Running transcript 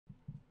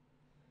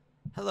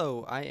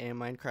Hello, I am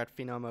Minecraft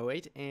Phenom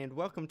 08 and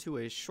welcome to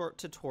a short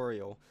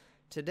tutorial.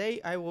 Today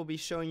I will be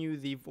showing you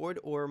the void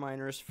ore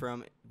miners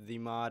from the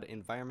mod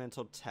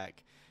Environmental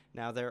Tech.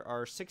 Now there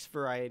are 6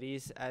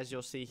 varieties as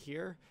you'll see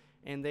here,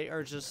 and they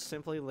are just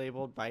simply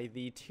labeled by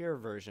the tier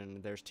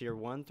version. There's tier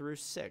 1 through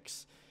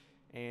 6.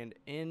 And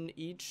in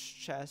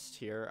each chest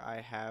here I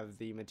have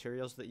the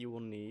materials that you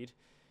will need,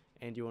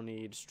 and you will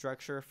need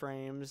structure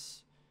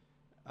frames,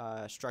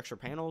 structure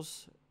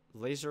panels,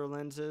 laser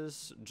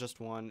lenses, just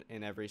one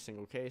in every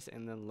single case,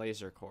 and then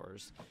laser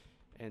cores.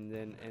 And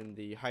then in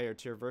the higher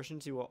tier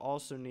versions you will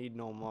also need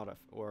null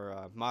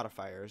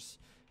modifiers.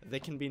 They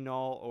can be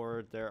null,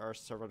 or there are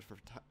several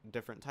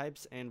different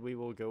types, and we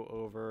will go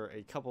over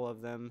a couple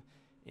of them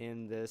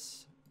in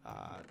this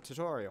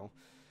tutorial.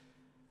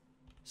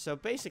 So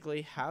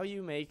basically how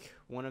you make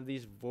one of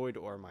these void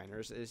ore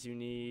miners is you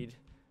need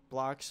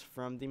blocks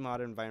from the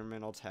mod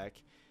Environmental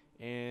Tech.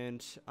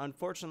 And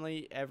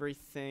unfortunately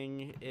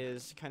everything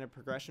is kind of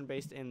progression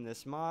based in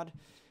this mod,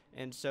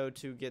 and so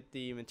to get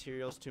the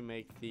materials to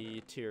make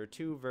the tier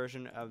 2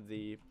 version of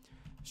the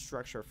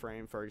structure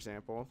frame, for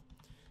example,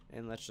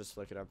 and let's just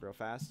look it up real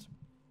fast.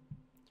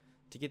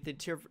 To get the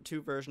tier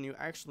 2 version you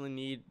actually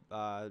need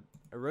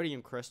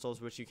iridium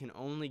crystals, which you can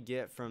only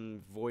get from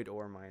void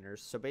ore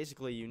miners. So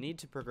basically you need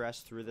to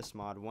progress through this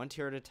mod one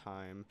tier at a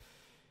time.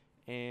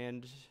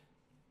 And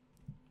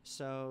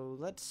so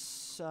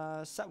let's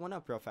set one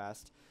up real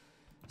fast.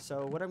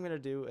 So what I'm going to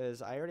do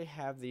is, I already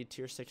have the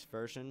tier 6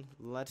 version.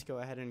 Let's go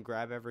ahead and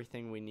grab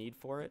everything we need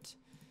for it.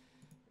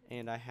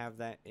 And I have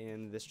that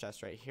in this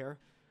chest right here.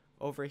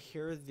 Over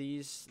here,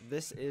 this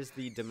is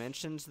the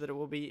dimensions that it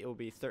will be. It will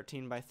be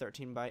 13 by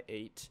 13 by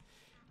 8.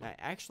 And I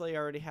actually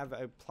already have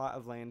a plot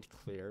of land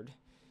cleared.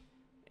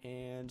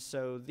 And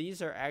so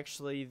these are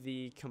actually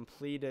the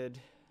completed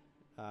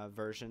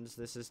versions.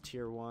 This is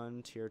tier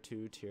 1, tier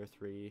 2, tier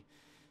 3,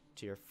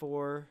 tier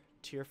 4,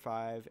 tier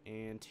 5,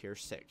 and tier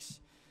 6.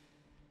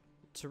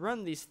 To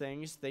run these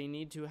things, they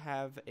need to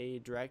have a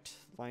direct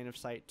line of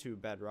sight to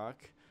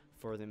bedrock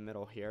for the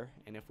middle here.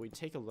 And if we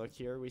take a look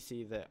here, we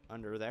see that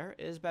under there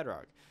is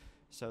bedrock.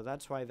 So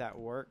that's why that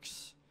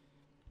works.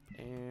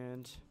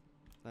 And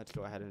let's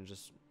go ahead and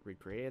just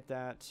recreate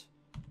that.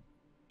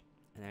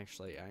 And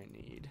actually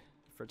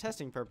for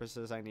testing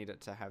purposes, I need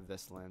it to have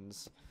this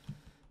lens.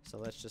 So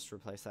let's just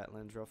replace that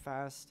lens real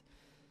fast.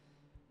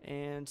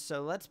 And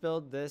so let's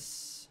build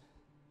this.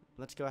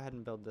 Let's go ahead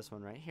and build this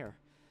one right here.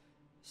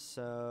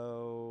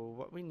 So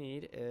what we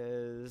need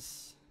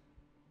is,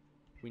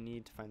 we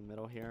need to find the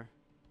middle here,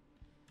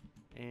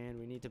 and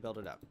we need to build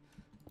it up.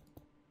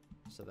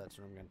 So that's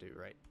what I'm going to do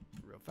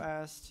real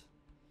fast.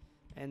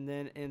 And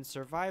then in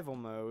survival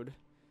mode,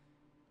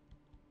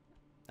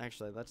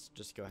 actually let's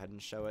just go ahead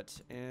and show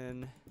it.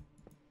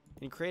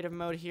 In creative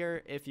mode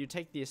here, if you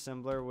take the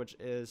assembler, which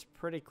is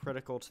pretty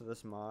critical to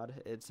this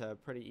mod, it's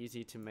pretty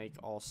easy to make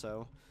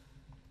also.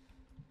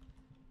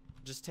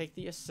 Just take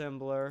the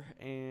assembler,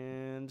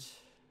 and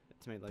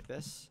it's made like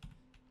this,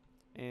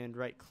 and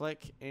right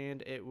click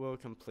and it will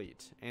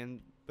complete.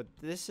 But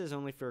this is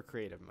only for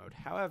creative mode.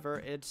 However,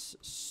 it's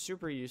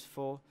super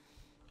useful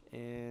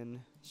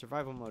in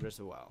survival mode as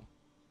well.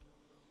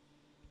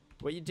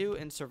 What you do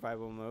in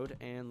survival mode,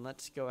 and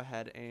let's go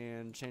ahead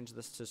and change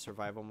this to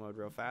survival mode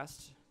real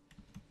fast.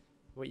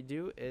 What you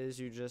do is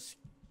you just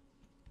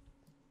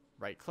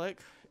right click,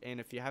 and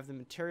if you have the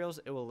materials,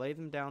 it will lay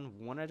them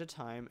down one at a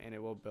time and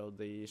it will build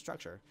the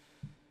structure.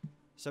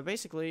 So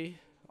basically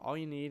all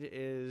you need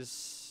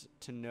is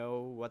to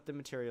know what the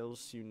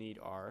materials you need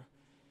are.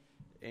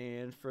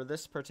 And for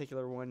this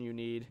particular one you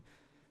need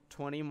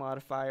 20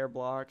 modifier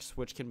blocks,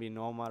 which can be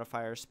null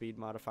modifiers, speed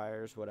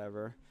modifiers,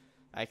 whatever,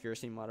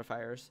 accuracy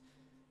modifiers.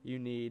 You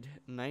need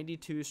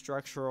 92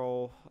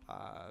 structural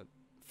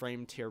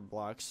frame tier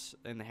blocks,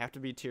 and they have to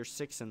be tier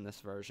 6 in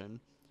this version.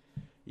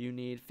 You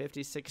need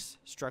 56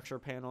 structure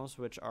panels,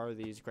 which are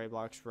these gray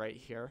blocks right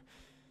here.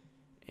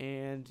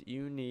 And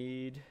you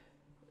need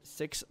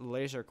 6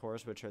 laser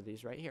cores, which are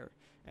these right here.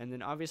 And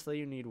then obviously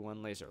you need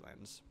 1 laser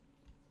lens.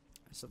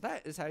 So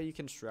that is how you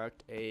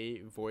construct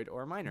a void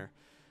ore miner.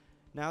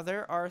 Now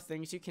there are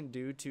things you can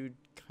do to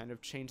kind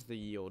of change the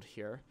yield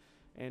here.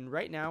 And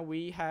right now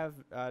we have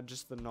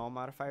just the null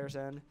modifiers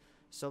in.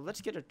 So let's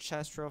get a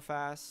chest real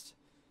fast.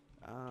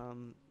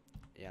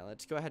 Yeah,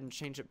 let's go ahead and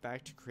change it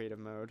back to creative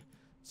mode.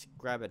 Let's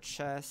grab a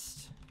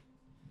chest,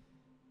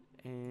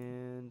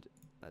 and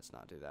let's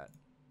not do that.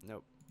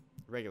 Nope,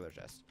 regular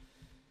chest.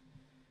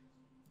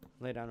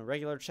 Lay down a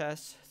regular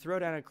chest, throw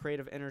down a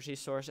creative energy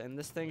source, and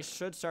this thing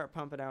should start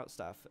pumping out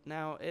stuff.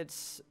 Now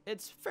it's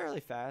fairly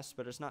fast,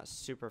 but it's not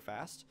super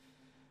fast.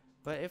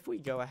 But if we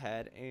go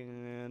ahead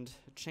and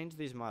change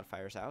these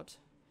modifiers out,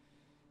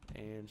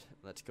 and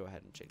let's go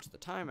ahead and change the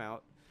time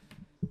out.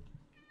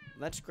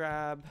 Let's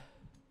grab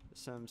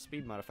some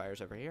speed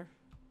modifiers over here,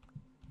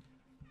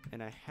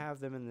 and I have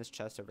them in this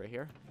chest over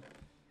here.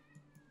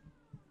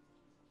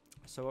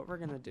 So what we're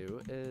gonna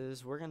do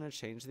is we're gonna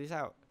change these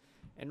out.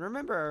 And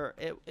remember,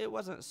 it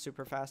wasn't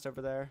super fast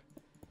over there.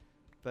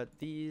 But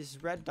these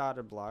red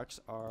dotted blocks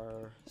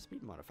are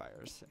speed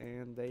modifiers,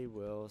 and they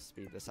will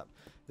speed this up.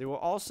 They will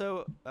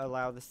also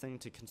allow this thing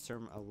to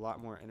consume a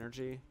lot more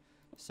energy,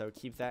 so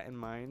keep that in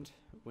mind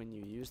when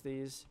you use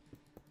these.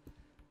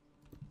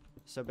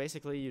 So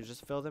basically you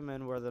just fill them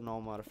in where the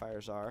null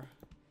modifiers are,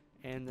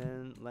 and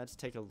then let's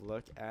take a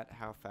look at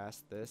how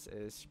fast this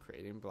is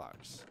creating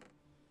blocks.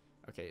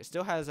 Okay, it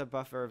still has a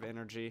buffer of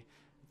energy.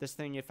 This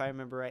thing, if I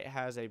remember right,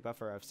 has a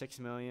buffer of 6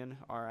 million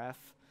RF.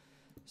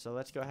 So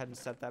let's go ahead and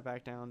set that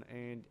back down,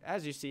 and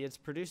as you see, it's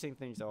producing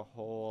things a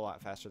whole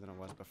lot faster than it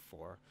was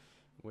before,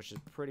 which is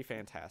pretty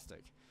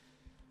fantastic.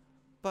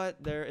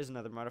 But there is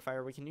another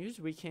modifier we can use.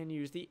 We can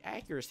use the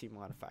accuracy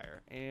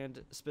modifier,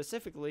 and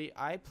specifically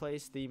I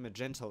placed the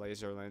magenta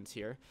laser lens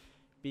here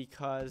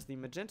because the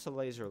magenta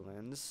laser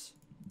lens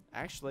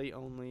actually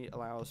only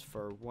allows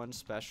for one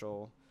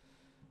special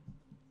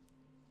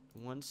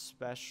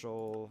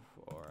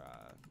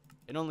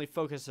it only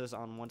focuses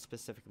on one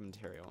specific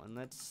material. And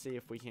let's see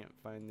if we can't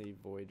find the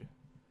void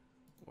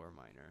ore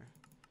miner.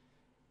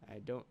 I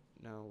don't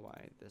know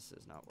why this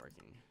is not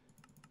working.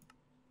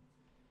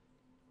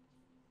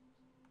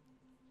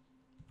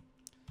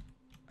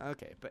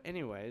 Okay, but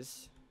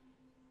anyways,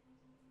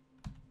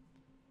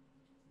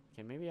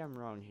 okay, maybe I'm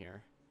wrong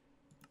here.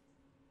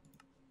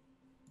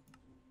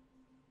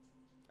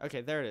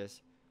 Okay, there it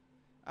is.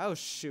 Oh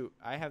shoot,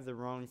 I have the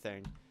wrong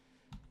thing.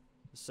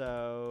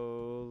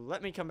 So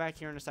let me come back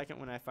here in a second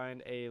when I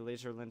find a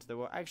laser lens that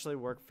will actually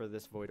work for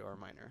this void ore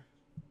miner.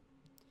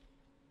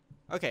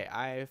 Okay,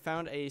 I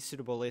found a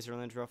suitable laser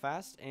lens real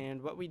fast,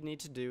 and what we need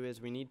to do is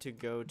we need to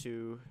go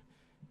to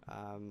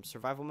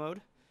survival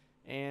mode.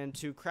 And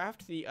to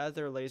craft the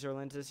other laser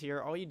lenses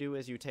here, all you do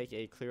is you take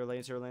a clear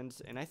laser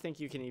lens, and I think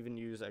you can even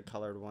use a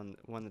colored one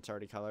that's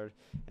already colored,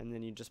 and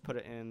then you just put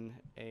it in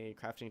a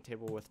crafting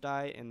table with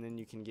dye, and then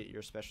you can get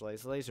your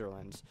specialized laser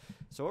lens.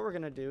 So what we're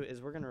going to do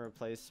is we're going to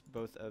replace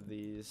both of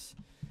these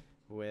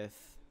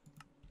with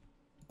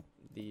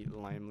the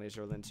lime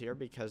laser lens here,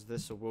 because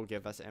this will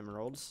give us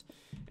emeralds,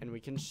 and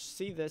we can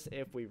see this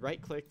if we right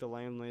click the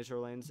lime laser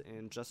lens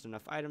and just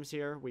enough items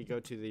here. We go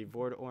to the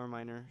void ore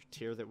miner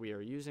tier that we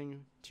are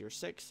using, tier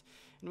 6,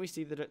 and we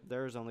see that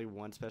there is only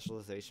one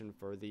specialization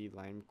for the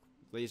lime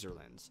laser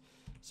lens.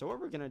 So what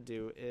we're gonna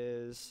do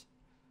is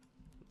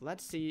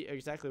let's see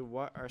exactly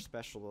what our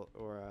special,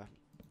 or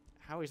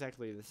how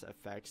exactly this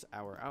affects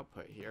our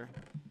output here,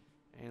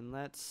 and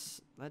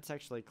let's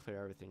actually clear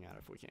everything out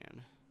if we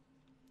can.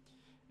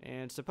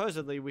 And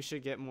supposedly we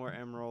should get more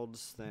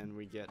emeralds than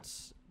we get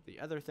the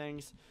other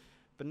things.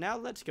 But now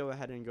let's go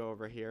ahead and go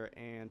over here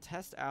and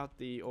test out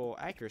the old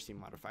accuracy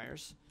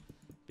modifiers,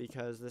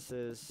 because this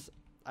is,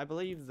 I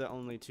believe, the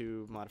only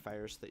two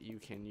modifiers that you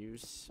can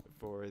use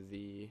for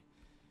the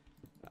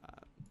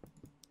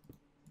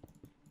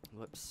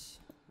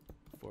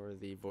for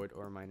the void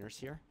ore miners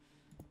here.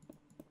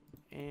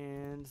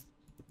 And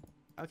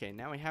okay,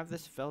 now we have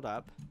this filled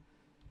up,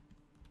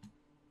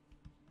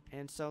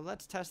 and so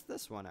let's test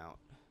this one out.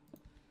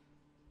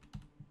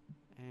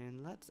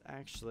 And let's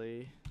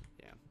actually,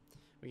 yeah,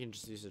 we can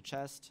just use a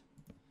chest.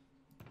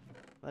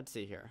 Let's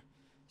see here.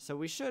 So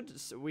we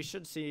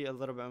should see a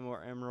little bit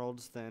more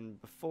emeralds than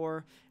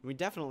before. And we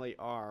definitely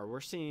are. We're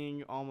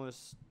seeing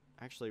almost,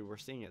 actually we're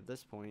seeing at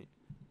this point.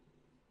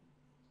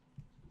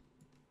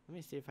 Let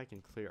me see if I can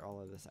clear all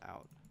of this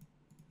out.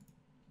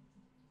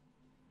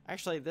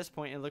 Actually, at this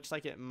point, it looks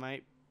like it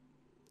might,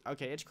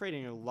 okay, it's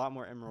creating a lot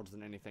more emeralds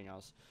than anything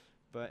else.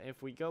 But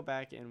if we go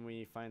back and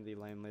we find the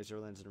lime laser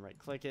lens and right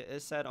click it,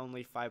 it said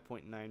only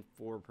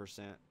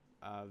 5.94%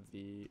 of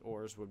the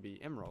ores would be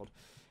emerald.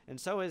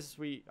 And so as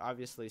we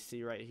obviously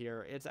see right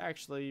here, it's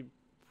actually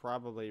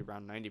probably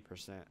around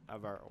 90%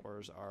 of our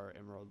ores are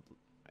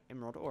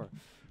emerald ore.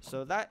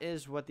 So that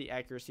is what the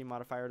accuracy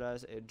modifier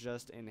does. It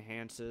just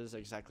enhances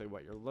exactly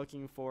what you're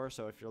looking for.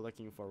 So if you're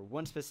looking for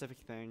one specific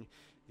thing,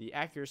 the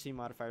accuracy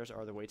modifiers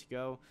are the way to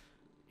go.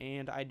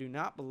 And I do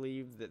not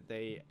believe that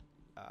they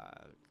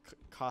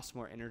cost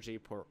more energy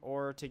per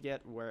ore to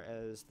get,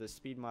 whereas the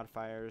speed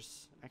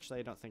modifiers, actually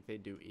I don't think they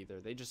do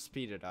either. They just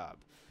speed it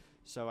up.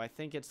 So I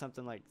think it's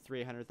something like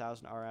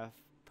 300,000 RF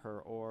per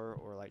ore,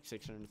 or like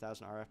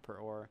 600,000 RF per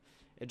ore.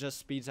 It just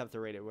speeds up the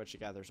rate at which it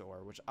gathers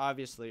ore, which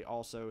obviously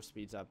also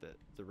speeds up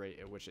the rate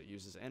at which it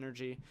uses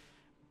energy,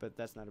 but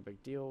that's not a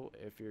big deal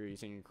if you're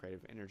using a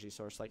creative energy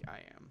source like I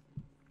am.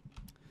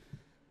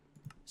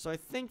 So I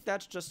think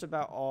that's just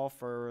about all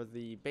for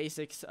the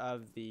basics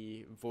of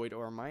the void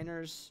ore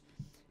miners.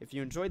 If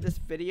you enjoyed this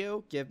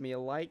video, give me a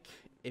like.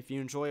 If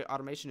you enjoy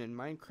automation in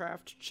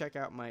Minecraft, check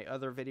out my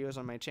other videos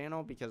on my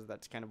channel, because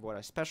that's kind of what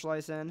I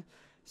specialize in.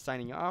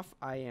 Signing off,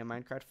 I am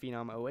Minecraft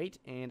Phenom 08,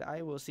 and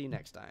I will see you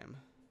next time.